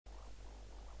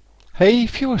Hey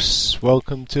viewers,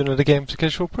 welcome to another game of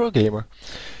CasualProGamer.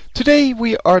 Today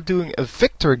we are doing a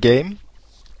Viktor game,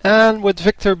 and with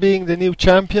Viktor being the new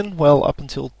champion, well, up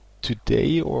until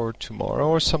today or tomorrow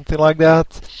or something like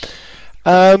that.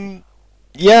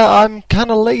 Yeah, I'm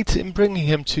kinda late in bringing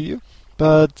him to you,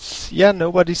 but yeah,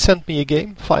 nobody sent me a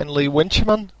game. Finally,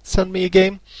 Winchaman sent me a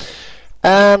game,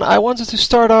 and I wanted to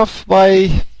start off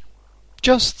by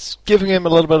just giving him a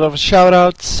little bit of a shout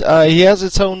out. He has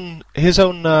his own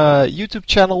YouTube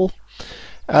channel.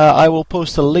 I will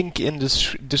post a link in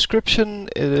the description.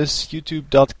 It is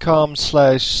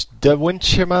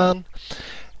youtube.com/thewinchaman.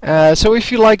 So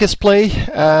if you like his play,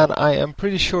 and I am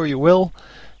pretty sure you will,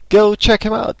 go check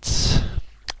him out.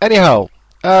 Anyhow,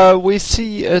 we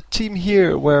see a team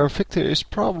here where Viktor is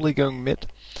probably going mid.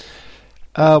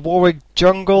 Warwick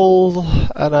jungle,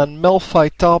 and then Melfi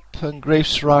top, and Grave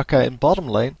Soraka in bottom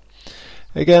lane.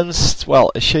 Against,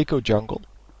 well, a Shaco jungle.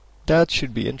 That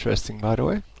should be interesting, by the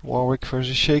way. Warwick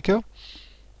versus Shaco.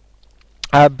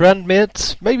 Brand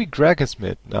mid, maybe Gragas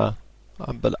mid. Nah,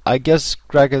 but I guess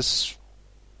Gragas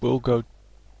will go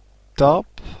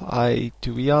top.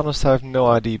 To be honest, I have no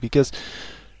idea, because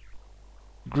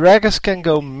Gragas can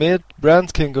go mid,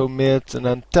 Brand can go mid, and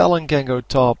then Talon can go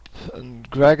top, and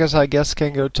Gragas I guess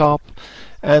can go top,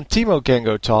 and Teemo can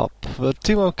go top, but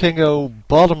Teemo can go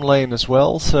bottom lane as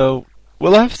well, so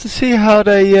we'll have to see how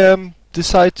they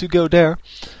decide to go there,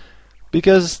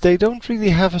 because they don't really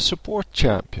have a support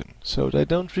champion, so they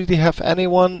don't really have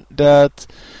anyone that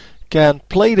can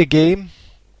play the game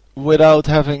without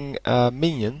having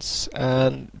minions,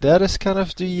 and that is kind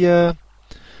of the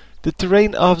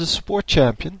terrain of the support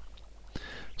champion.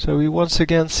 So we once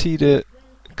again see the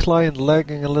client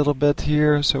lagging a little bit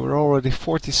here, so we're already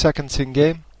 40 seconds in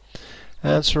game,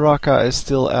 and Soraka is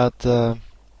still at the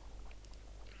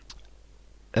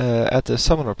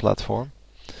summoner platform.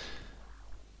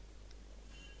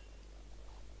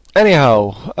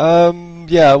 Anyhow,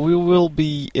 yeah, we will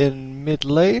be in mid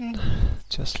lane,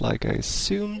 just like I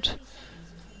assumed,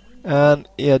 and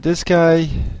yeah, this guy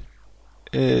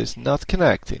is not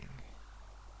connecting.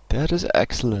 That is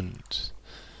excellent.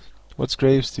 What's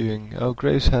Graves doing? Oh,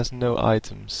 Graves has no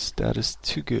items. That is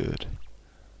too good.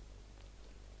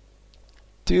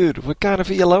 Dude, what kind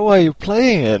of ELO are you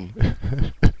playing in?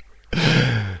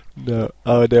 No.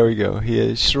 Oh, there we go.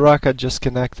 Here, Soraka just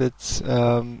connected.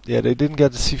 Yeah, they didn't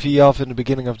get the CV off in the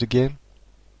beginning of the game.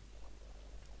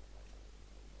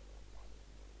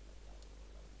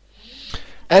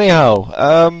 Anyhow,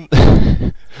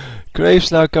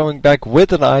 Graves now coming back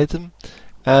with an item.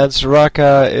 And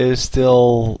Soraka is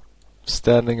still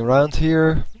standing around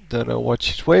here. Don't know what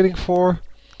she's waiting for.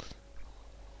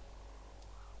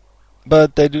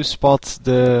 But they do spot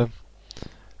the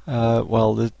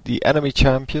enemy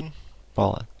champion.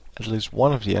 Well, at least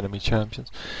one of the enemy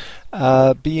champions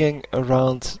being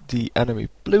around the enemy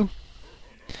blue,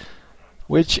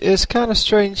 which is kind of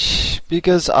strange,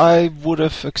 because I would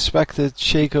have expected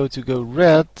Shaco to go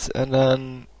red and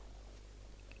then,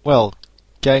 well,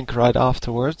 gank right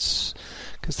afterwards,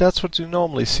 because that's what you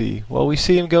normally see. Well, we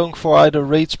see him going for either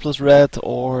raids plus red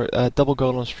or double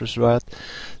golems plus red.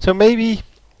 So maybe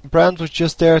Brand was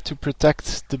just there to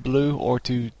protect the blue, or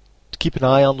to keep an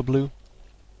eye on the blue.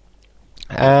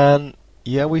 And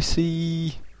yeah, we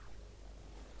see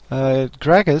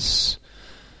Gragas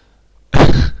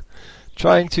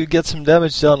trying to get some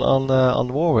damage done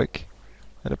on Warwick,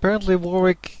 and apparently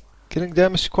Warwick getting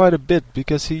damaged quite a bit,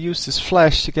 because he used his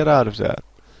flash to get out of that.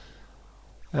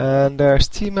 And there's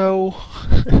Teemo.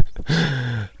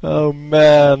 Oh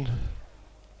man.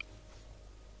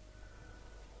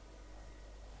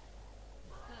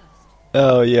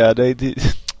 Oh yeah, they do.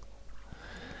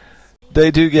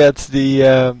 They do get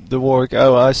the Warwick.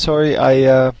 Oh, sorry,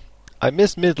 I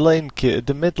missed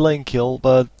the mid lane kill,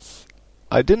 but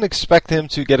I didn't expect him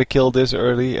to get a kill this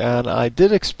early, and I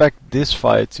did expect this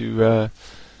fight to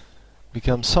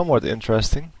become somewhat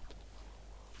interesting.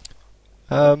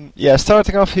 Yeah,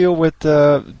 starting off here with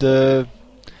the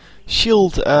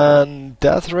shield and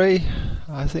death ray,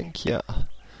 I think, yeah.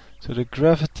 So the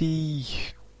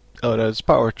gravity, oh, that's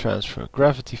power transfer.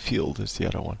 Gravity field is the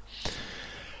other one.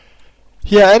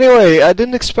 Yeah, anyway, I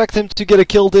didn't expect him to get a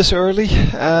kill this early,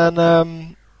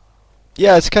 and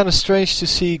yeah, it's kind of strange to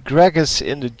see Gragas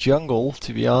in the jungle,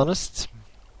 to be honest.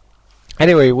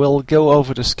 Anyway, we'll go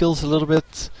over the skills a little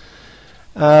bit.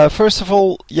 First of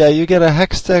all, yeah, you get a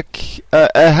hex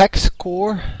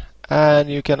core, and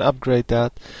you can upgrade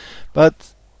that.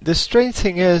 But the strange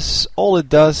thing is, all it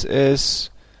does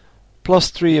is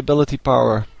 +3 ability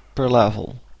power per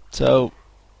level. So,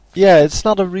 yeah, it's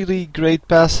not a really great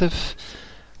passive,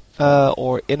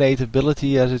 or innate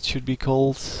ability as it should be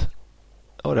called.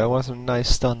 Oh, that was a nice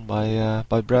stun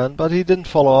by Brand, but he didn't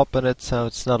follow up, and it's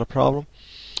not a problem.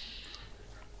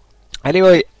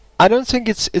 Anyway, I don't think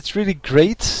it's really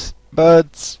great,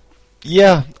 but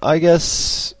yeah, I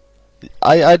guess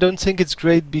I don't think it's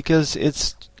great because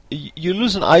you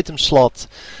lose an item slot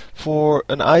for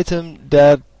an item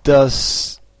that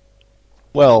does,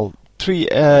 well, 3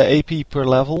 AP per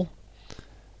level,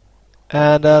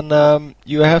 and then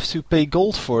you have to pay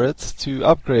gold for it to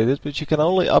upgrade it, but you can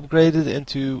only upgrade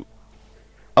it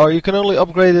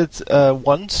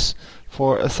once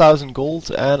for 1,000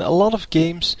 gold, and a lot of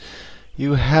games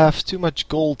you have too much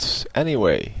gold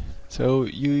anyway. So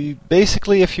you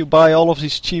basically, if you buy all of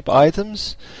these cheap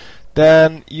items,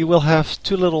 then you will have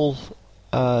too little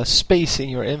space in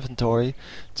your inventory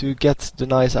to get the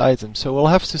nice items. So we'll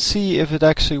have to see if it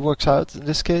actually works out in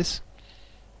this case.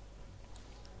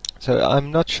 So I'm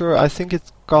not sure. I think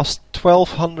it cost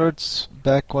 1,200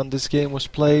 back when this game was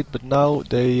played, but now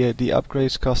the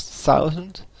upgrades cost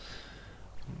 1,000.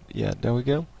 Yeah, there we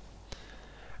go.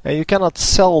 And you cannot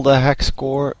sell the hex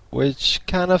core, which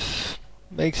kind of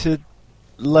makes it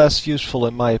less useful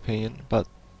in my opinion. But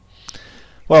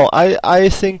well, I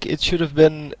think it should have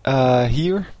been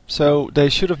here. So they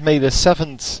should have made a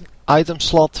 7th item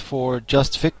slot for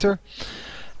just Viktor,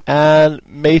 and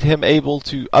made him able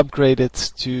to upgrade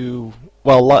it to,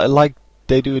 well, like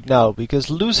they do it now, because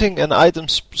losing an item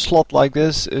slot like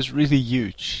this is really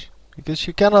huge, because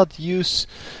you cannot use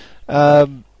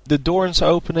the Dorn's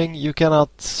opening, you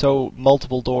cannot, so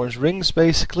multiple Dorn's rings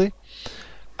basically,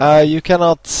 you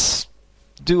cannot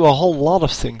do a whole lot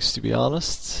of things, to be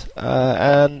honest,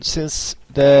 and since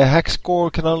the hex core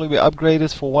can only be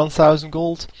upgraded for 1,000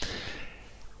 gold,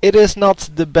 it is not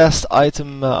the best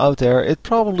item out there. It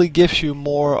probably gives you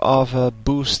more of a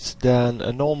boost than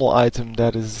a normal item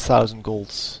that is 1,000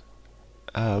 golds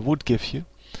would give you.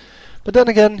 But then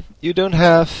again, you don't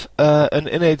have an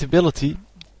innate ability,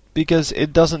 because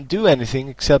it doesn't do anything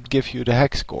except give you the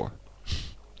hex core.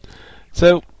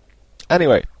 So,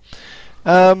 anyway,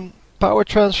 power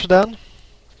transfer then.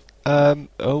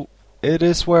 Oh, it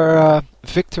is where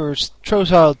Viktor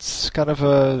throws out kind of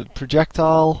a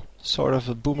projectile, sort of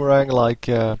a boomerang like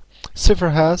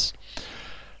Sivir has,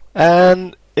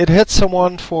 and it hits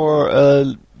someone for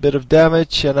a bit of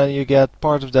damage, and then you get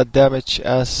part of that damage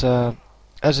as a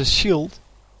shield.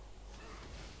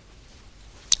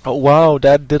 Oh wow,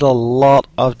 that did a lot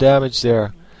of damage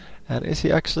there. And is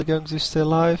he actually going to stay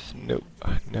alive? No,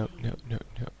 no, no, no,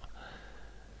 no.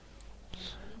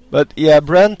 But yeah,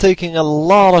 Brand taking a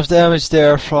lot of damage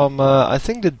there from I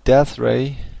think the Death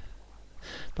Ray.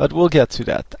 But we'll get to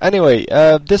that. Anyway,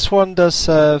 this one does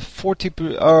 40,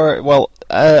 well,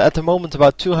 at the moment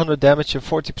about 200 damage, and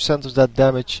 40% of that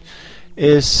damage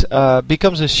is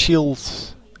becomes a shield,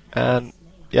 and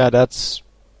yeah, that's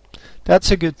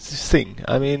a good thing.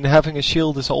 I mean, having a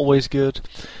shield is always good,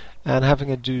 and having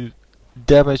it do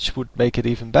damage would make it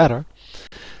even better.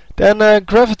 Then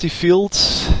Gravity Field.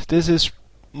 This is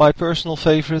my personal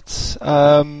favorite.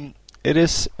 It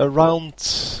is a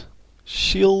round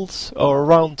shield or a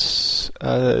round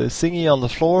thingy on the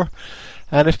floor,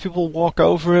 and if people walk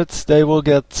over it, they will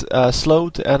get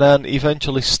slowed and then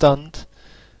eventually stunned.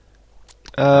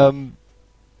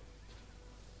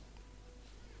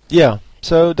 Yeah.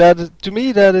 So that, to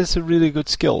me, that is a really good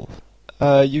skill.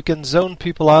 You can zone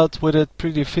people out with it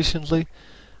pretty efficiently.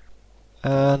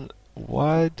 And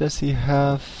why does he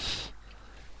have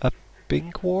a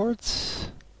pink ward?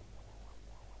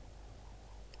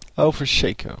 Oh, for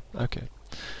Shaco. Okay.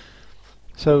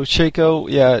 So Shaco,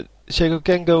 yeah, Shaco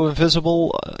can go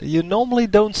invisible. You normally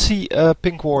don't see a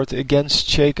pink ward against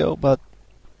Shaco, but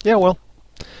yeah, well,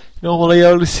 normally you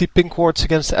only see pink wards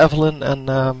against Evelyn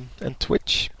and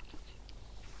Twitch.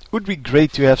 Would be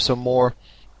great to have some more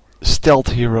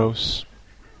stealth heroes,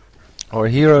 or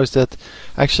heroes that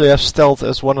actually have stealth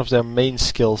as one of their main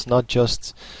skills, not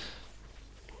just.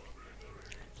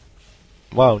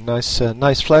 Wow, nice,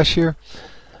 nice flash here,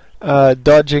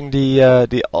 dodging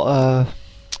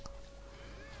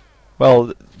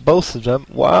well, both of them.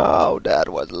 Wow, that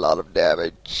was a lot of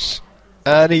damage,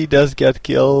 and he does get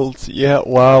killed. Yeah,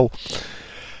 wow.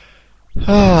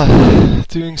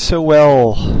 Doing so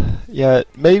well. Yeah,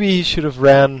 maybe he should have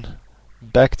ran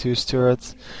back to his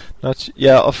turret.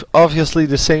 Yeah, obviously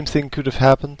the same thing could have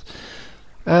happened.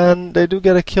 And they do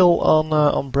get a kill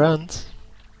on Brand.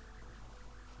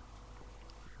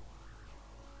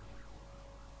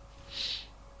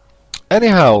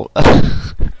 Anyhow,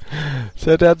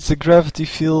 so that's the Gravity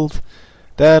Field.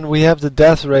 Then we have the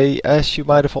Death Ray. As you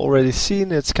might have already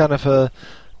seen, it's kind of a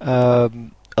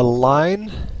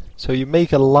line. So you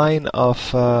make a line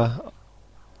of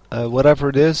whatever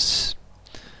it is,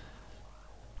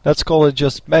 Let's call it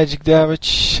just magic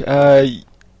damage.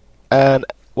 And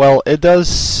well, it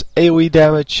does AoE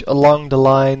damage along the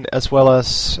line as well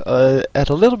as at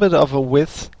a little bit of a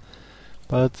width.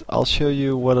 But I'll show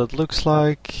you what it looks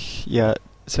like. Yeah,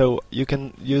 so you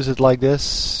can use it like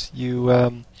this.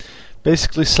 You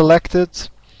basically select it.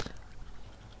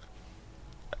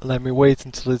 Let me wait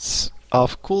until it's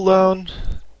off cooldown.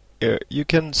 Here, you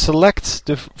can select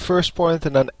the first point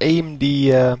and then aim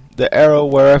the arrow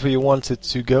wherever you want it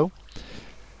to go.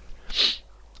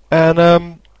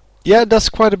 And yeah, it does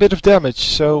quite a bit of damage.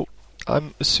 So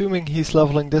I'm assuming he's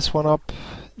leveling this one up.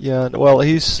 Yeah, well,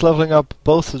 he's leveling up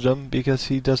both of them because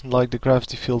he doesn't like the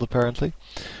gravity field apparently.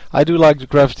 I do like the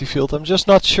gravity field. I'm just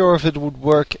not sure if it would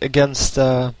work against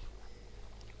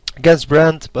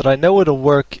Brand, but I know it'll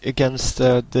work against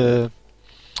the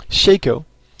Shaco.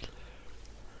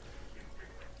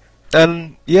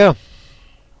 And yeah,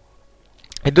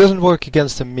 it doesn't work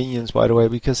against the minions, by the way,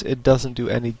 because it doesn't do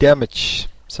any damage.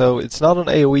 So it's not an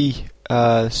AoE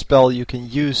spell you can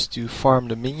use to farm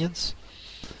the minions.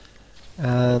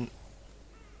 And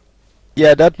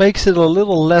yeah, that makes it a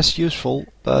little less useful,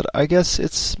 but I guess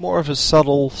it's more of a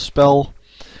subtle spell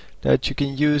that you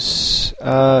can use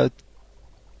to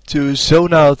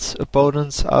zone out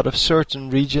opponents out of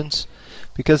certain regions,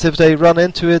 because if they run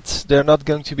into it, they're not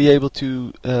going to be able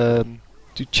to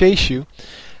chase you,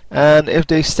 and if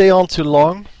they stay on too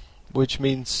long, which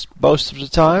means most of the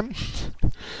time,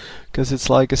 because it's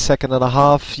like a second and a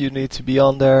half you need to be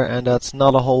on there, and that's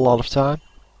not a whole lot of time,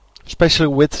 especially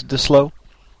with the slow.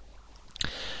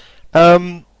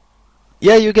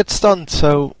 Yeah, you get stunned,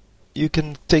 so you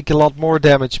can take a lot more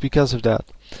damage because of that.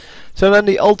 So then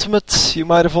the ultimate, you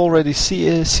might have already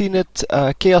seen it,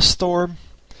 Chaos Storm.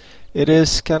 It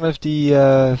is kind of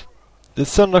the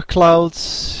thunderclouds.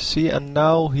 See, and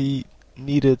now he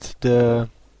needed the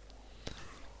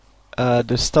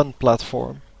stun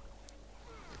platform.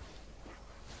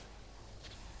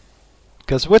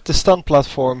 Because with the stun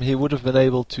platform he would have been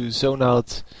able to zone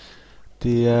out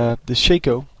the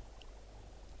Shaco.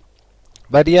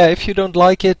 But yeah, if you don't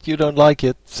like it, you don't like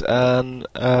it, and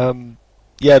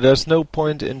yeah, there's no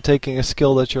point in taking a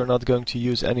skill that you're not going to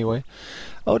use anyway.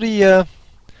 Oh, the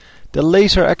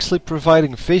laser actually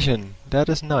providing vision. That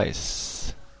is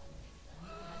nice.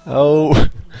 Oh,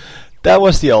 that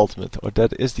was the ultimate, or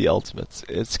that is the ultimate.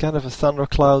 It's kind of a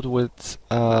thundercloud with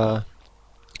a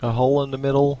hole in the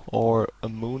middle, or a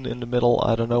moon in the middle.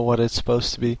 I don't know what it's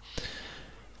supposed to be.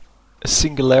 A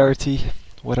singularity,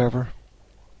 whatever.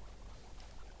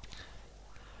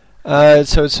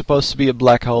 So it's supposed to be a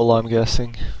black hole, I'm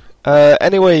guessing.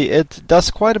 Anyway, it does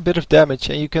quite a bit of damage,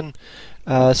 and you can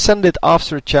send it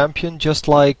after a champion, just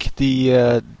like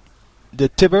the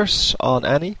Tibbers on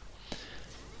Annie.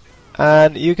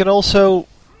 And you can also...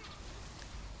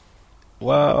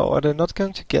 Wow, are they not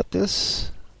going to get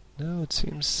this? No, it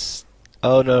seems...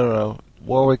 Oh, no.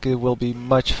 Warwick will be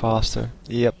much faster.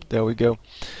 Yep, there we go.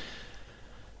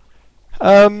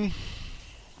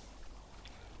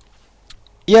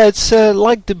 Yeah, it's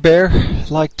like the bear,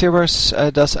 like Tibbers,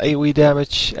 does AoE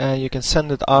damage, and you can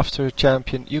send it after a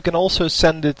champion. You can also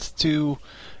send it to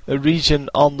a region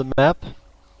on the map.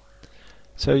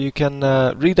 So you can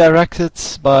redirect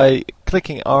it by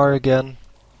clicking R again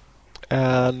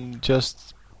and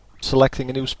just selecting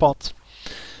a new spot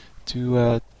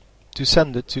to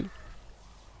send it to.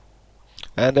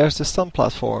 And there's the stun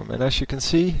platform, and as you can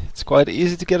see, it's quite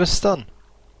easy to get a stun.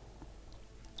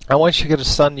 And once you get a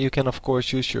stun, you can of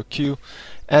course use your Q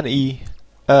and E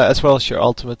as well as your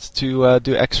ultimate to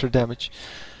do extra damage.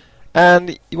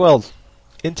 And well,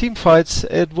 in team fights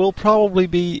it will probably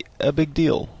be a big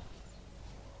deal.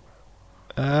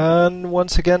 And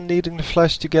once again needing the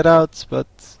flash to get out,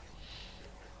 but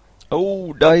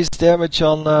oh, nice damage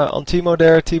on Teemo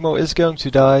there. Teemo is going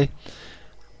to die.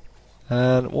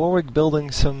 And Warwick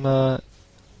building some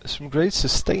great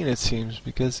sustain, it seems,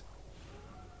 because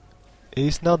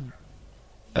he's not...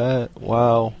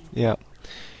 wow, yeah.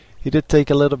 He did take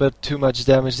a little bit too much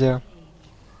damage there.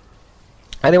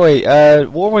 Anyway,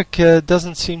 Warwick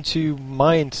doesn't seem to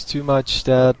mind too much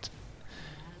that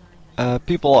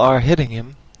people are hitting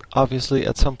him. Obviously,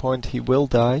 at some point he will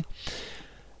die.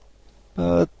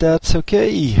 But that's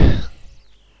okay.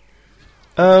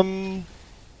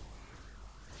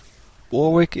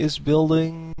 Warwick is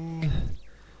building...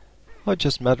 oh,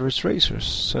 just Madras Racers,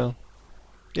 so...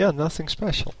 yeah, nothing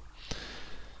special.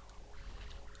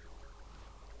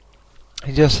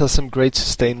 He just has some great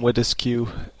sustain with his Q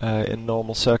in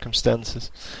normal circumstances.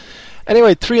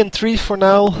 Anyway, 3-3 for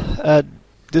now.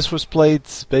 This was played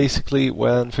basically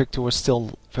when Viktor was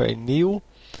still very new.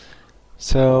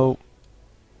 So,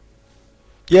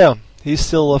 yeah, he's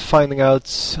still finding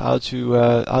out how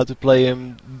to play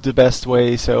him the best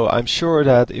way. So I'm sure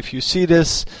that if you see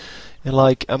this in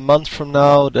like a month from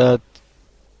now, that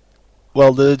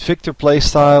well, the Viktor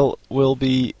playstyle will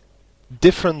be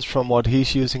different from what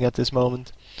he's using at this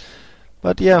moment.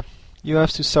 But yeah, you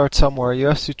have to start somewhere. You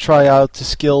have to try out the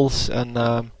skills,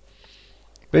 and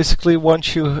basically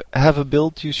once you have a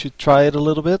build, you should try it a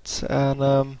little bit.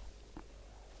 And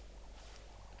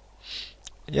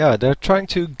yeah, they're trying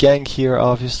to gank here,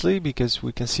 obviously, because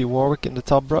we can see Warwick in the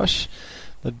top brush.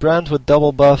 But Brand with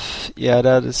double buff, yeah,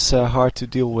 that is hard to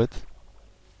deal with.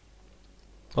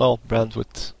 Well, Brand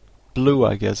with blue,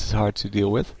 I guess, is hard to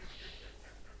deal with.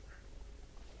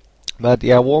 But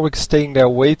yeah, Warwick's staying there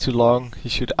way too long. He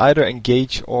should either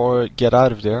engage or get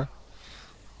out of there.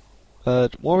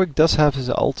 But Warwick does have his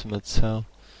ultimate, so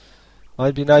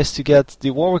might be nice to get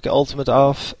the Warwick ultimate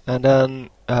off and then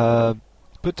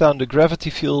put down the gravity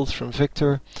field from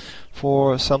Viktor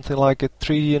for something like a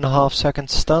 3.5 second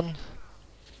stun.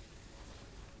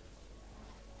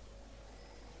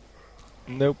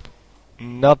 Nope,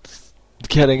 not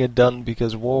getting it done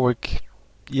because Warwick,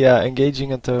 yeah,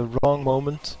 engaging at the wrong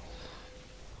moment.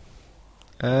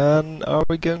 And are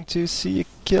we going to see a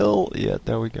kill? Yeah,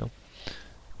 there we go.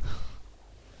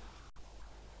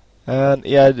 And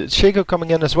yeah, Shaco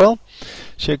coming in as well.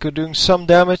 Shaco doing some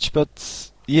damage, but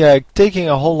yeah, taking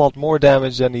a whole lot more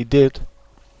damage than he did.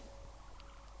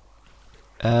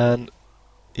 And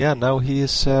yeah, now he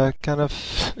is kind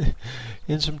of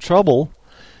in some trouble,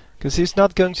 because he's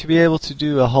not going to be able to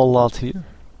do a whole lot here.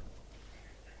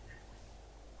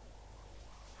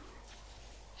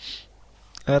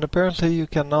 And apparently you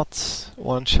cannot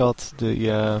one-shot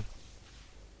the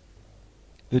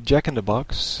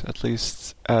Jack-in-the-Box, at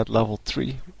least at level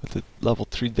 3, with the level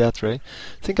 3 death ray. I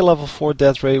think a level 4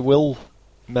 death ray will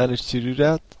manage to do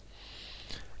that.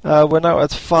 We're now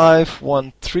at 5,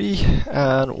 1, 3,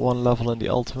 and 1 level in the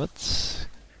ultimate.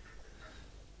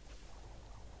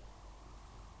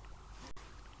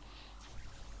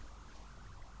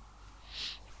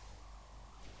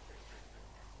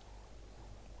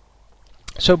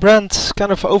 So Brand's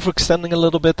kind of overextending a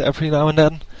little bit every now and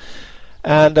then,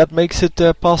 and that makes it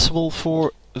possible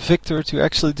for Viktor to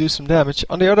actually do some damage.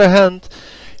 On the other hand,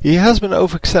 he has been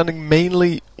overextending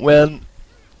mainly when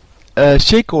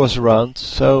Shaco was around,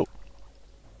 so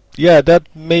yeah,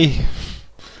 that may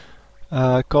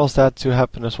cause that to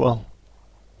happen as well.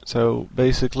 So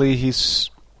basically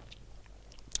he's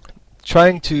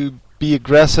trying to be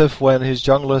aggressive when his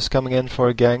jungler is coming in for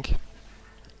a gank.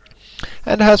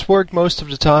 And has worked most of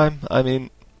the time. I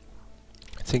mean,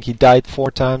 I think he died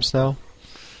 4 times now.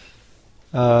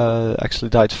 Actually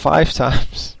died 5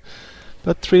 times.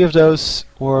 But 3 of those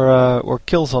were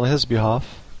kills on his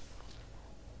behalf.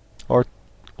 Or,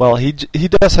 well, he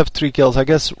does have 3 kills. I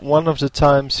guess one of the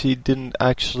times he didn't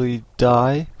actually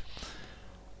die.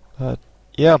 But,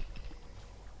 yeah.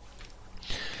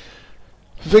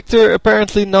 Viktor,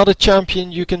 apparently not a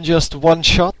champion you can just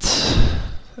one-shot.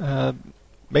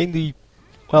 Mainly,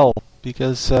 well,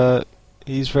 because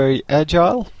he's very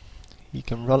agile. He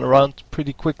can run around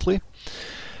pretty quickly.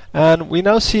 And we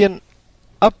now see an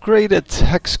upgraded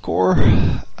hex core,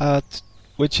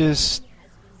 which is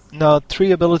now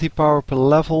 3 ability power per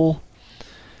level.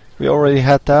 We already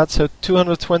had that, so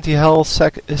 220 health,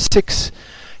 6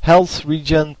 health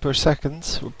regen per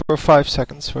second, per 5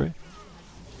 seconds, sorry.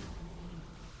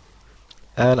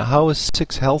 And how is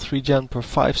 6 health regen per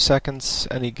 5 seconds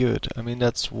any good? I mean,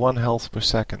 that's 1 health per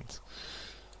second.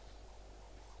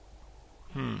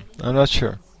 I'm not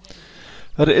sure.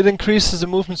 But it increases the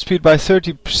movement speed by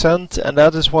 30%, and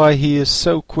that is why he is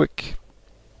so quick.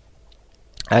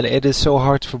 And it is so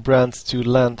hard for Brand to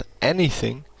land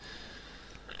anything.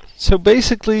 So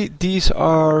basically, these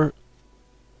are,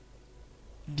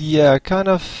 yeah, kind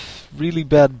of really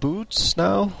bad boots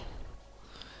now.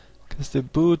 Because the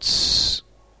boots,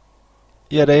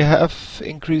 yeah, they have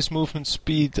increased movement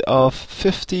speed of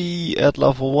 50 at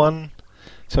level 1,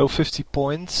 so 50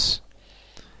 points.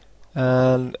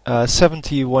 And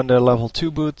 70 when they're level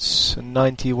 2 boots, and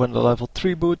 90 when they're level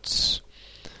 3 boots.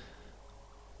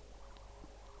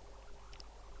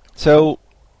 So,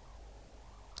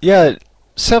 yeah,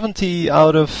 70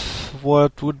 out of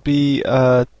what would be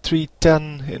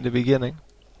 310 in the beginning.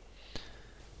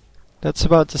 That's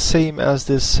about the same as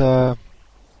this. Oh,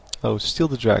 Steal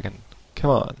the Dragon.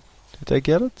 Come on. Did they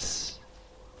get it?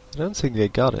 I don't think they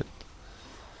got it.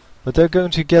 But they're going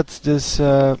to get this.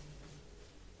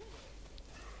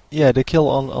 Yeah, the kill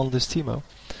on this Teemo.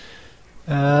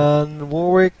 And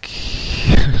Warwick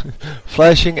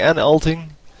flashing and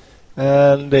ulting.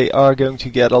 And they are going to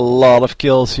get a lot of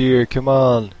kills here. Come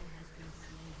on.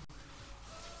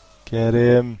 Get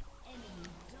him.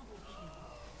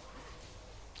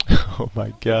 Oh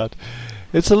my god.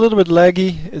 It's a little bit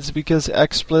laggy. It's because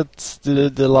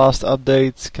XSplit, the last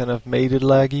update, kind of made it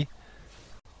laggy.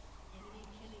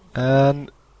 And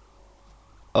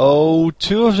oh,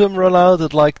 two of them run out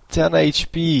at like 10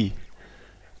 HP.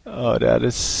 Oh, that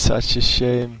is such a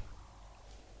shame.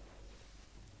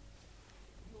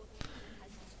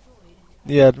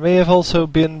 Yeah, it may have also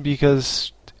been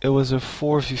because it was a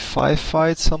 4v5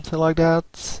 fight, something like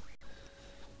that.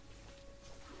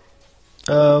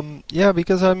 Yeah,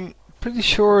 because I'm pretty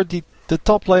sure the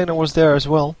top laner was there as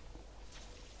well.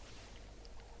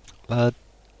 But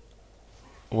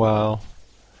wow,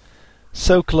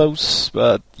 so close,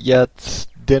 but yet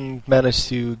didn't manage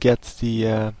to get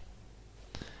the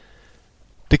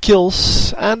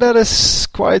kills, and that is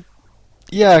quite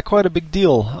a big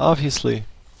deal, obviously.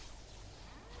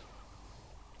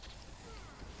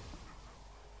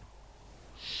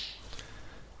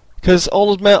 Because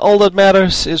all that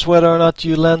matters is whether or not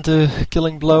you land a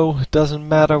killing blow. It doesn't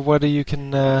matter whether you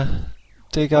can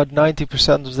take out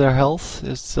 90% of their health.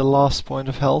 It's the last point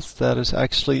of health that is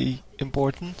actually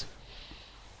important.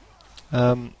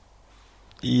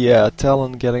 Yeah,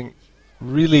 Talon getting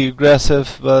really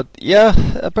aggressive, but yeah,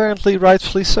 apparently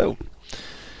rightfully so.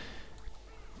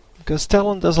 Because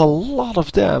Talon does a lot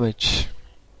of damage.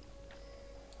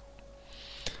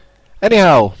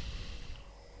 Anyhow,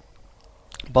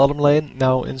 bottom lane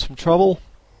now in some trouble.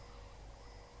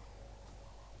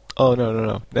 Oh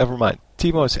no, never mind.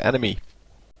 Teemo's enemy.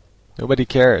 Nobody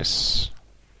cares.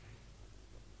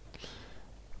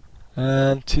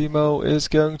 And Teemo is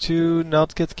going to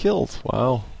not get killed.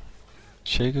 Wow.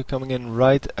 Shaker coming in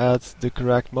right at the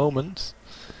correct moment.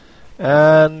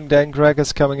 And then Greg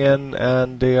is coming in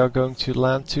and they are going to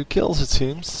land 2 kills, it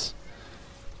seems.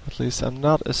 At least I'm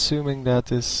not assuming that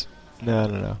this...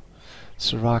 No.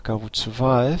 Soraka would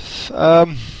survive.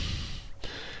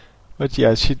 But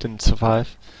yeah, she didn't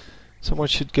survive. Someone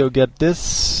should go get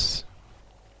this.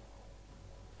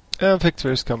 And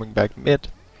Viktor is coming back mid.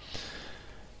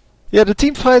 Yeah, the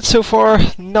team fight so far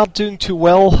not doing too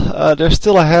well. They're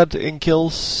still ahead in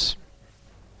kills.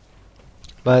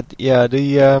 But yeah,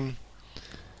 the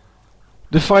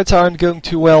fights aren't going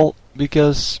too well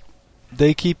because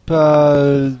they keep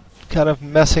kind of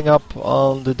messing up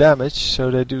on the damage.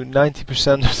 So they do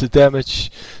 90% of the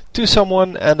damage to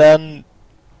someone and then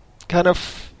kind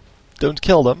of don't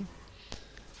kill them.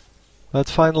 But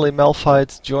finally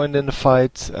Malphite joined in the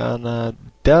fight, and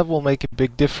that will make a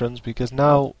big difference because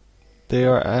now they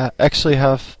are actually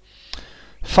have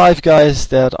 5 guys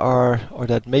that are, or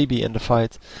that may be in the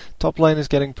fight. Top lane is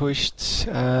getting pushed,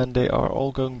 and they are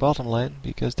all going bottom lane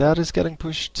because that is getting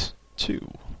pushed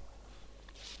too.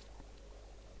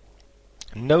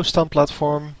 No stun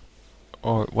platform,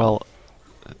 or well,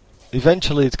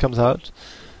 eventually it comes out,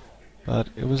 but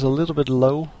it was a little bit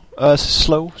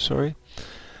slow. Sorry.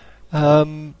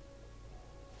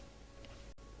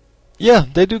 Yeah,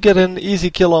 they do get an easy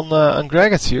kill on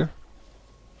Gragas here.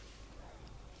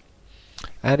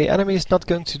 And the enemy is not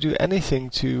going to do anything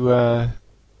to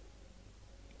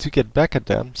get back at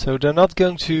them, so they're not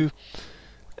going to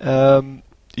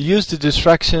use the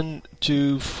distraction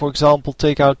to, for example,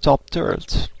 take out top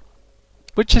turret,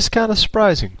 which is kind of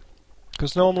surprising,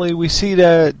 because normally we see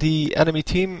the enemy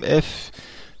team, if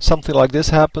something like this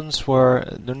happens, where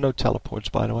there are no teleports,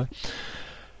 by the way.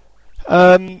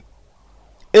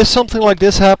 If something like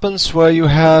this happens, where you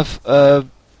have a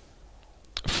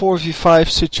 4v5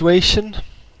 situation,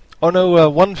 or no,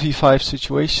 1v5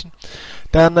 situation,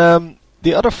 then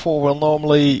the other 4 will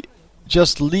normally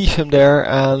just leave him there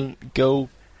and go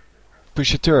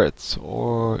push a turret,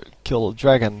 or kill a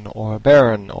dragon, or a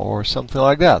baron, or something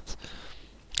like that.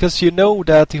 Because you know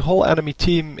that the whole enemy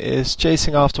team is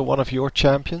chasing after one of your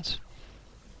champions,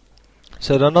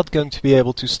 so they're not going to be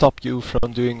able to stop you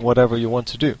from doing whatever you want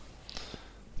to do.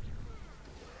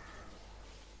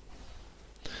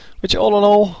 Which all in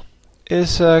all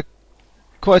is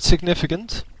quite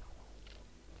significant.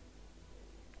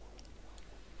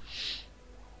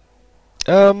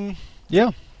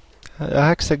 Yeah, a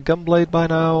Hextech Gunblade by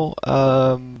now.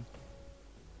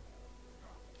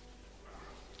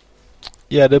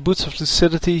 Yeah, the Boots of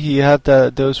Lucidity, he had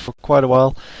those for quite a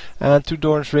while, and 2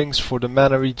 Dorn's Rings for the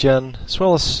mana regen, as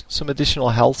well as some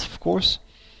additional health, of course.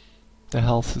 The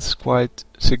health is quite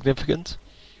significant.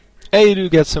 And you do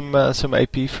get some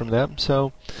AP from them,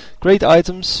 so great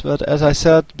items, but as I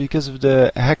said, because of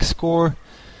the hex core,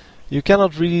 you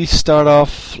cannot really start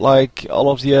off like all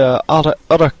of the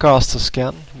other casters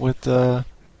can, with a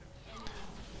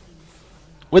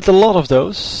lot of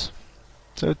those.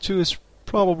 So 2 is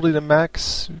probably the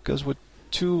max, because with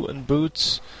 2 in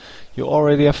boots, you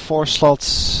already have 4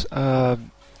 slots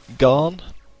gone.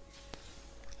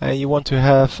 And you want to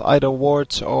have either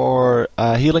wards or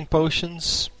healing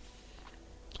potions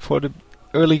for the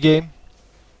early game.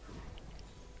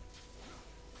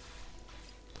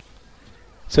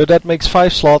 So that makes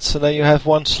 5 slots, and then you have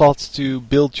 1 slot to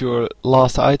build your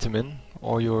last item in,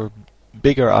 or your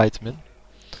bigger item in.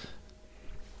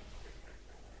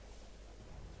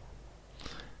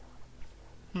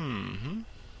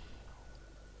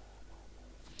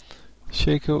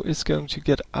 Shaco is going to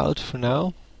get out for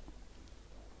now.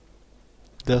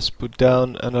 Does put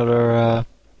down another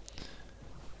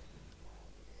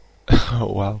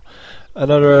oh wow,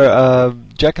 another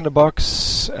Jack in the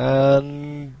Box,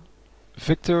 and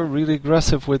Viktor really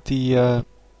aggressive with the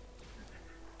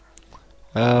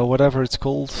whatever it's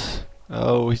called.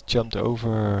 Oh, he jumped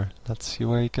over. Let's see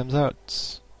where he comes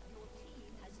out.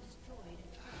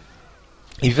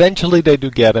 Eventually they do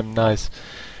get him, nice.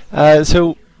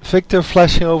 So Viktor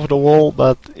flashing over the wall,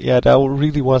 but yeah, that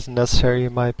really wasn't necessary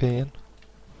in my opinion.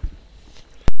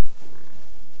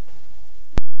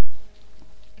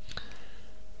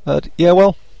 But yeah,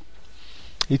 well,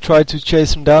 he tried to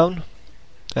chase him down,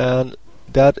 and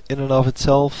that in and of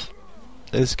itself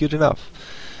is good enough.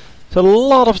 So a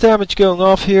lot of damage going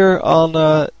off here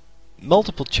on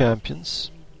multiple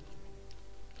champions,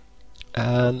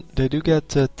 and they do get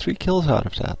 3 kills out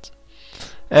of that.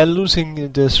 And losing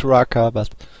the Soraka,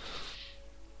 but...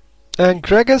 And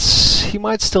Gregus, he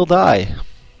might still die.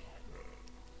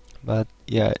 But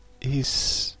yeah,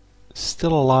 he's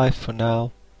still alive for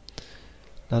now.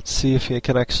 Let's see if he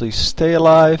can actually stay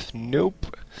alive.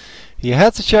 Nope. He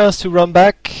had the chance to run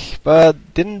back,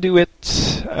 but didn't do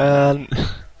it. And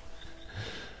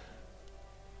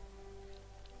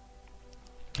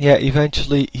yeah,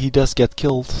 eventually he does get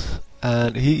killed,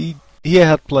 and he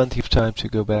had plenty of time to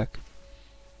go back.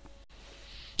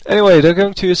 Anyway, they're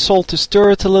going to assault this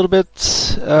turret a little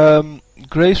bit.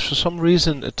 Graves, for some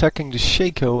reason, attacking the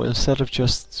Shaco instead of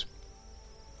just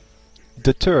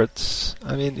the turrets.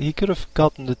 I mean, he could have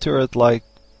gotten the turret like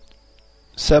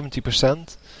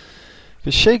 70%. The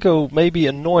Shaco may be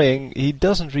annoying, he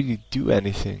doesn't really do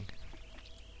anything.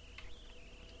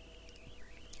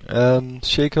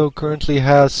 Shaco currently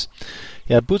has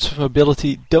boots of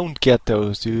mobility. Don't get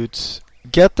those, dudes.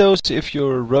 Get those if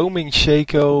you're a roaming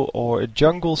Shaco or a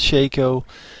jungle Shaco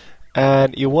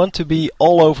and you want to be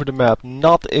all over the map.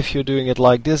 Not if you're doing it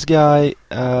like this guy.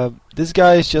 This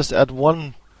guy is just at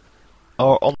one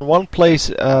or on one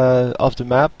place of the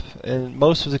map, in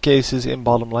most of the cases in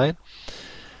bottom lane.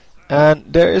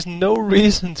 And there is no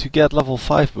reason to get level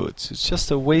 5 boots. It's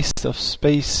just a waste of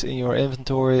space in your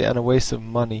inventory and a waste of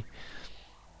money.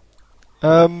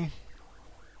 Yeah,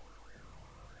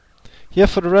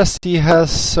 for the rest he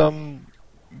has some,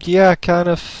 kind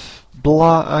of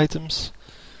blah items.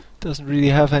 Doesn't really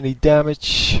have any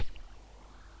damage.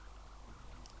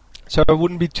 So I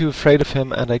wouldn't be too afraid of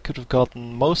him, and I could have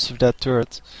gotten most of that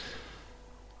turret.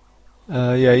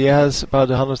 Yeah, he has about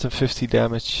 150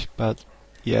 damage, but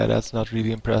yeah, that's not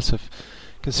really impressive.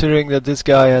 Considering that this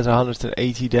guy has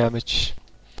 180 damage.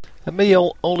 That may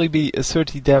only be a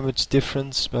 30 damage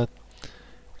difference, but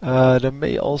there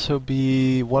may also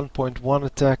be 1.1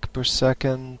 attack per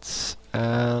second.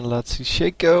 And let's see,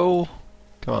 Shaco.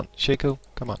 Come on, Shaco,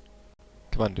 come on.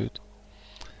 Come on, dude.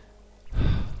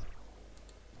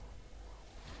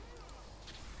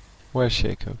 Where's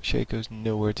Shaco? Shaco's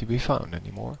nowhere to be found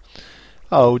anymore.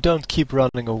 Oh, don't keep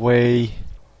running away.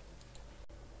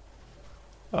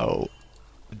 Oh,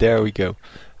 there we go.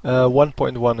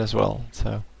 1.1 as well,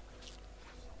 so.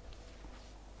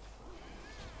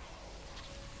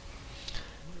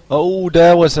 Oh,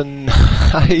 that was a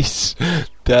nice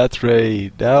death ray.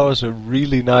 That was a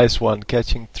really nice one,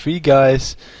 catching 3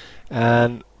 guys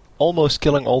and almost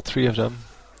killing all 3 of them.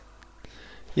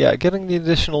 Yeah, getting the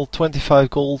additional 25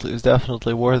 gold is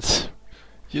definitely worth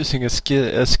using a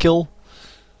skill.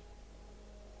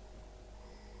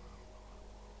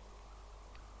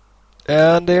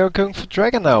 And they are going for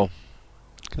Dragon now,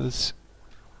 because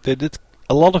they did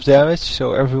a lot of damage,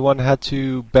 so everyone had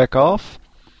to back off.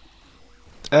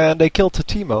 And they killed the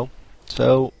Teemo,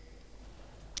 so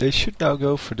they should now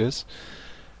go for this.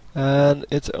 And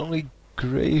it's only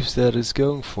Graves that is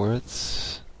going for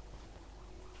it.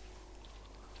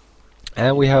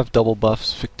 And we have double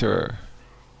buffs, Viktor.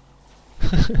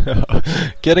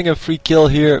 Getting a free kill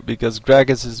here because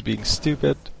Gragas is being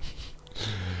stupid.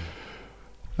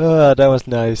 Ah, that was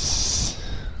nice.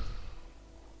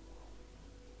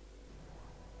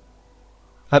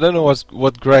 I don't know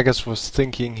what Gragas was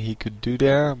thinking he could do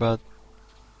there, but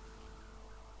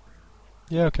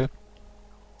yeah, okay.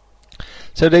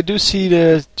 So they do see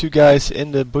the two guys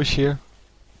in the bush here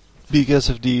because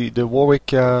of the Warwick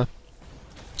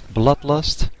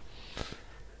bloodlust.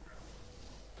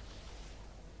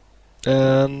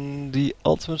 And the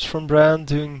ultimates from Brand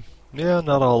doing, yeah,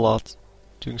 not a whole lot,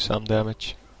 doing some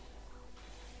damage.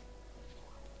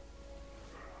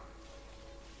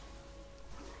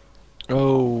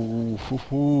 Oh,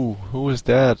 who was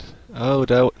that? Oh,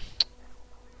 that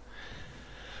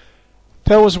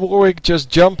was Warwick just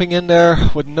jumping in there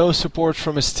with no support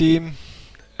from his team,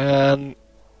 and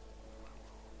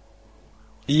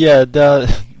yeah,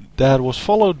 that was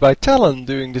followed by Talon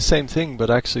doing the same thing, but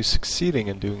actually succeeding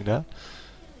in doing that.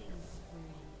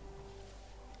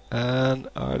 And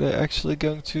are they actually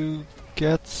going to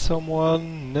get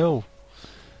someone? No.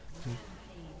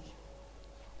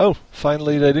 Oh,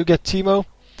 finally they do get Teemo.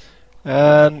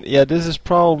 And yeah, this is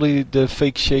probably the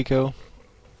fake Shaco.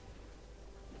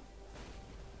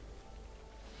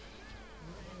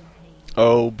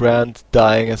 Oh, Brand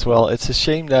dying as well. It's a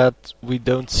shame that we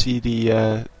don't see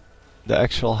the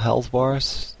actual health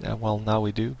bars. Yeah, well, now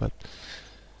we do, but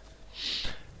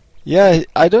yeah,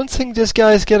 I don't think this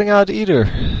guy is getting out either.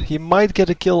 He might get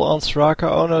a kill on Soraka.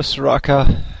 Oh no,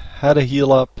 Soraka had a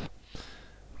heal up,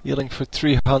 healing for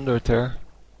 300 there.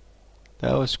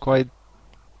 That was quite,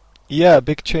 yeah, a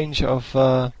big change of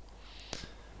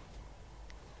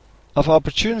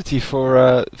opportunity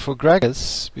for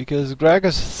Gragas, because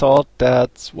Gragas thought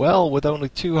that, well, with only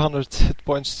 200 hit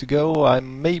points to go, I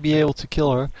may be able to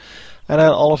kill her, and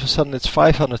then all of a sudden it's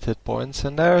 500 hit points,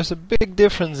 and there's a big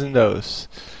difference in those.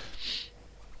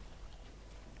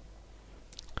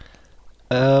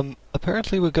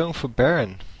 Apparently we're going for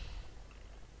Baron.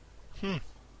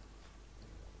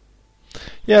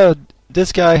 Yeah,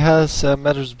 this guy has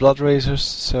Matters Blood Razors,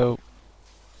 so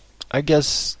I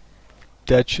guess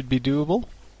that should be doable,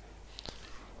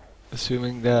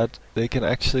 assuming that they can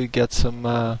actually get some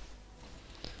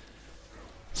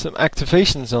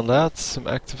activations on that. Some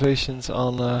activations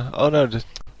on. Oh no,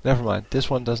 never mind. This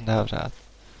one doesn't have that.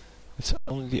 It's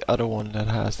only the other one that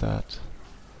has that.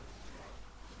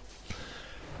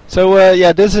 So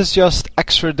yeah, this is just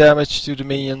extra damage to the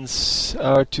minions,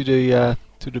 or to the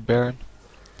Baron.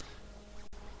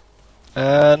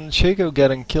 And Shaco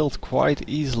getting killed quite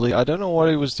easily. I don't know what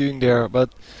he was doing there, but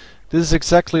this is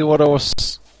exactly what I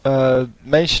was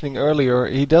mentioning earlier.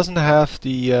 He doesn't have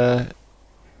the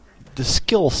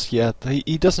skills yet.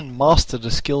 He doesn't master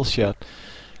the skills yet.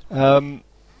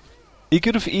 He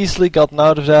could have easily gotten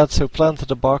out of that, so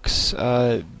planted a box,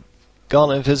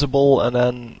 gone invisible, and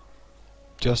then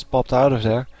just popped out of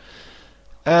there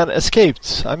and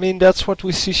escaped. I mean, that's what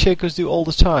we see Shacos do all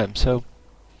the time. So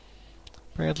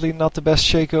apparently not the best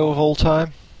Shaco of all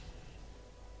time.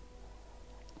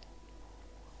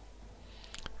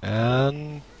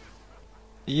 And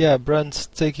yeah, Brent's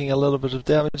taking a little bit of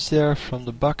damage there from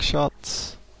the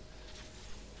buckshot.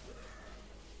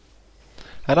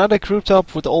 And now they grouped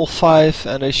up with all 5,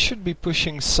 and they should be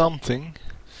pushing something.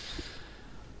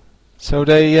 So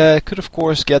they could of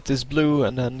course get this blue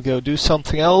and then go do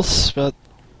something else, but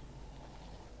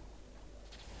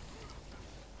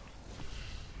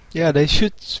yeah, they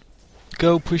should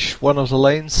go push one of the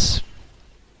lanes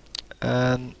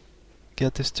and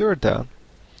get this turret down.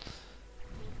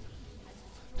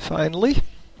 Finally.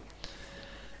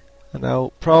 And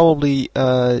now probably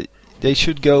they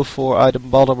should go for either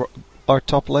bottom or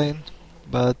top lane,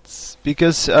 but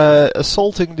because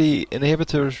assaulting the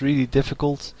inhibitor is really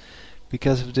difficult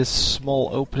because of this small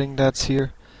opening that's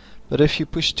here. But if you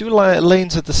push 2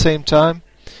 lanes at the same time,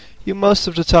 you most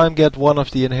of the time get one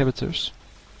of the inhibitors.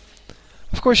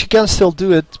 Of course you can still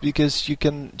do it, because you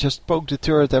can just poke the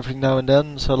turret every now and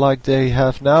then, so like they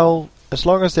have now, as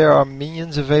long as there are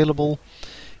minions available,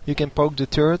 you can poke the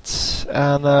turrets,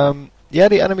 and yeah,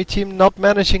 the enemy team not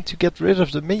managing to get rid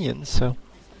of the minions, so...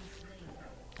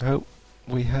 Oh,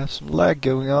 we have some lag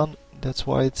going on, that's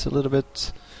why it's a little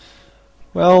bit...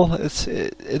 Well,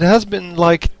 it has been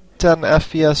like 10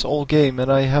 FPS all game,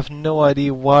 and I have no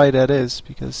idea why that is,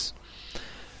 because...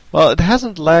 Well, it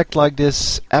hasn't lagged like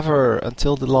this ever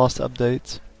until the last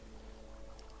update.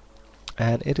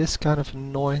 And it is kind of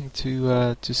annoying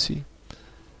to see.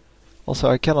 Also,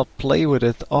 I cannot play with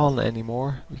it on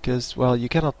anymore, because, well, you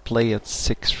cannot play at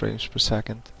 6 frames per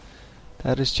second.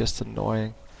 That is just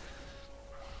annoying.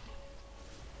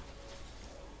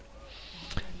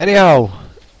 Anyhow,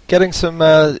 getting some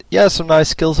yeah, some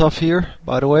nice kills off here.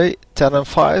 By the way, 10 and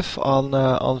 5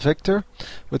 on Viktor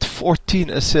with 14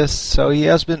 assists. So he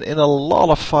has been in a lot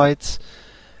of fights,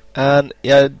 and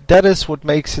yeah, that is what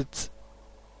makes it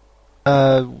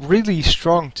really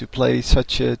strong to play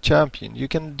such a champion. You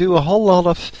can do a whole lot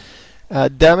of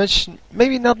damage.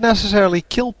 Maybe not necessarily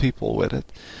kill people with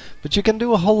it, but you can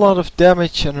do a whole lot of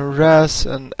damage and harass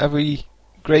and every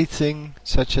great thing,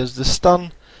 such as the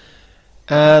stun.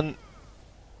 And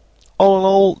all in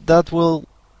all, that will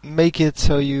make it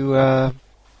so you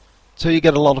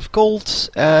get a lot of gold,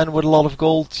 and with a lot of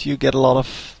gold you get a lot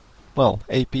of, well,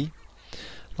 AP, a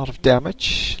lot of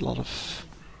damage, a lot of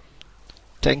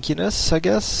tankiness, I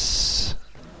guess.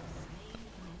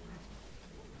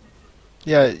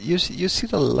 Yeah, you see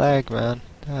the lag, man.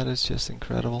 That is just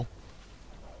incredible.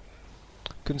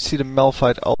 Couldn't see the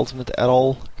Malphite ultimate at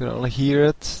all. Could only hear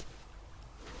it.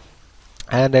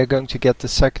 And they're going to get the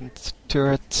second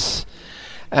turret.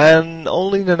 And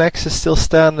only the next is still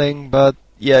standing, but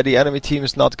yeah, the enemy team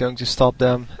is not going to stop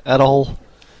them at all.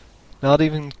 Not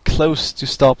even close to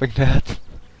stopping that.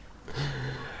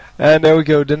 And there we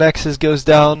go, the Nexus goes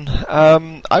down.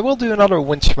 I will do another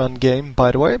Winchman game,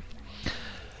 by the way.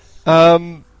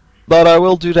 But I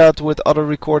will do that with other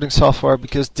recording software,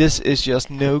 because this is just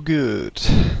no good.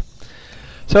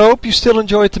 So I hope you still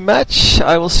enjoyed the match.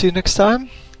 I will see you next time.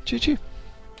 GG.